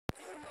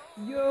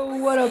Yo,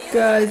 what up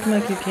guys,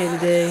 MikeyAFK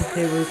today.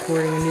 Today we're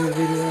recording a new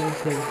video.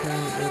 Today we're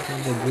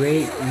playing the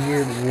Great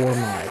Weird War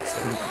mods.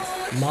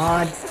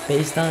 Mod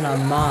based on a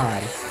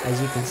mod,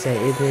 as you can say.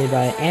 It's made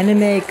by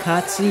Anime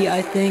Katze,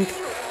 I think.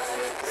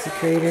 It's the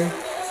creator.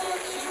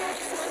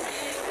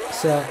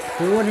 So,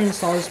 if you want to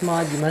install this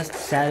mod, you must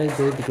sadly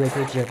do the Great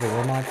Page of the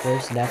War mod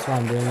first. That's why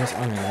I'm doing this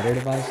on another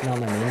device, not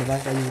my main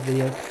device I use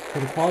video. So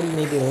the quality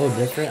may be a little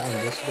different on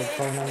this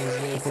phone I'm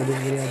using for this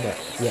video, but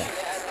yeah.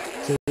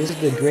 So this is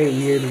the Great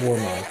Weird War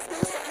mod.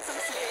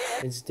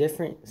 It's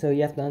different, so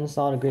you have to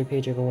uninstall the Great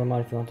Page of War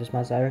mod if you want this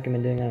mod, so I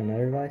recommend doing it on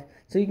another device.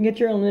 So you can get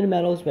your unlimited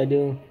medals by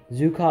doing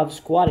Zukov's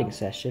squatting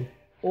session,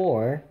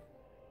 or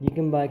you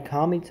can buy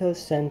Kamito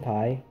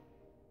Senpai.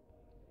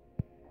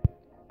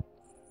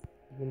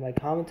 You can buy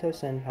Kamito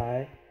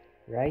Senpai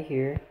right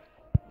here,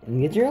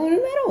 and get your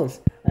unlimited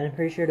medals. And I'm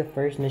pretty sure the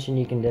first mission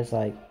you can just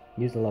like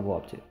use the level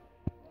up to.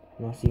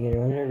 And also you get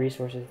your unlimited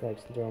resources like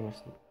since they're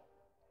almost.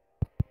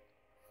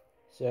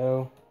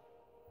 So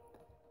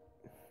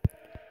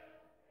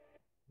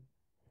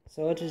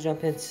let's just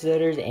jump into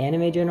there's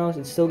anime journals.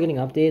 It's still getting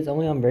updates,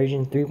 only on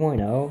version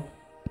 3.0.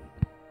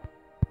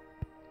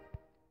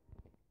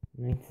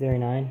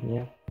 1939,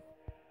 yeah.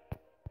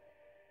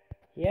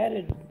 He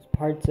added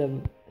parts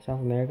of South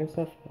American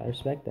stuff. I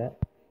respect that.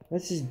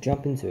 Let's just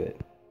jump into it.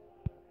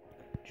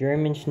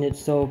 German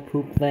Schnitzel,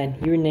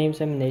 Poopland, here names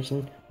some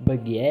nation,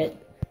 Baguette,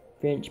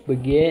 French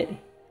Baguette,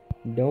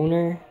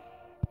 Donor,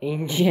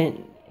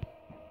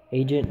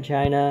 Agent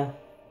China,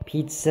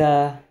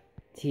 Pizza,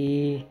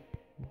 Tea.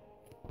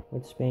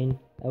 What's Spain?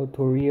 El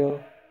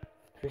Torrio,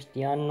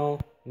 Cristiano,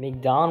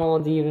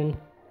 McDonald's even,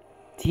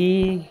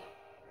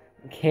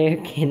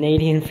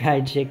 Canadian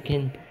Fried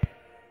Chicken.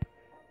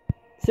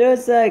 So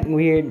it's like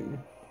weird.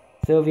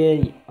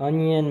 Soviet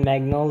Onion,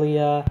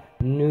 Magnolia,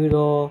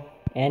 Noodle,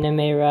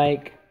 Anime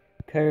Reich,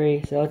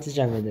 Curry. So let's just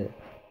jump into it.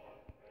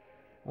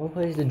 I'm gonna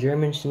place the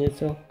German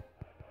Schnitzel.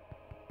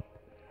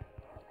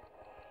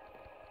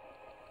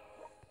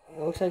 It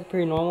looks like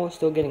pretty normal,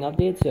 still getting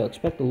updates, so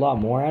expect a lot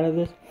more out of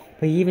this.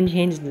 But he even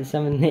changed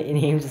some of the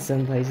names of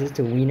some places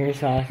to wiener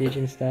sausage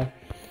and stuff.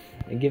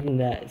 And given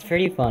that, it's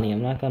pretty funny,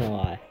 I'm not gonna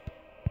lie.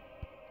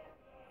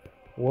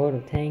 World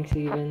of Tanks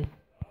even.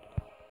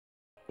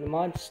 The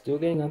mod's still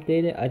getting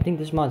updated. I think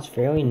this mod's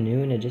fairly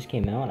new and it just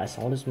came out. I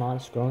saw this mod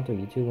scrolling through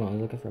YouTube when I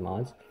was looking for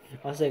mods.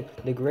 I was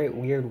like, the Great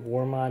Weird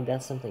War mod,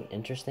 that's something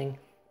interesting.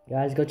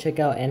 Guys, go check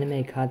out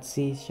Anime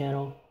Katze's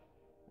channel.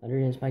 Under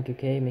his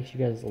MikeyAFK, make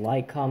sure you guys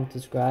like, comment,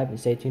 subscribe, and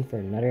stay tuned for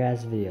another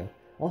ass video.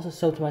 Also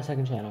sub to my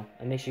second channel,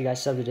 and make sure you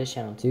guys sub to this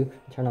channel too,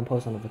 and turn on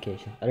post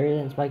notifications. Other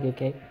than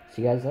MikeyAFK,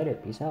 see you guys later.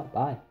 Peace out,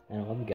 bye, and I love you guys.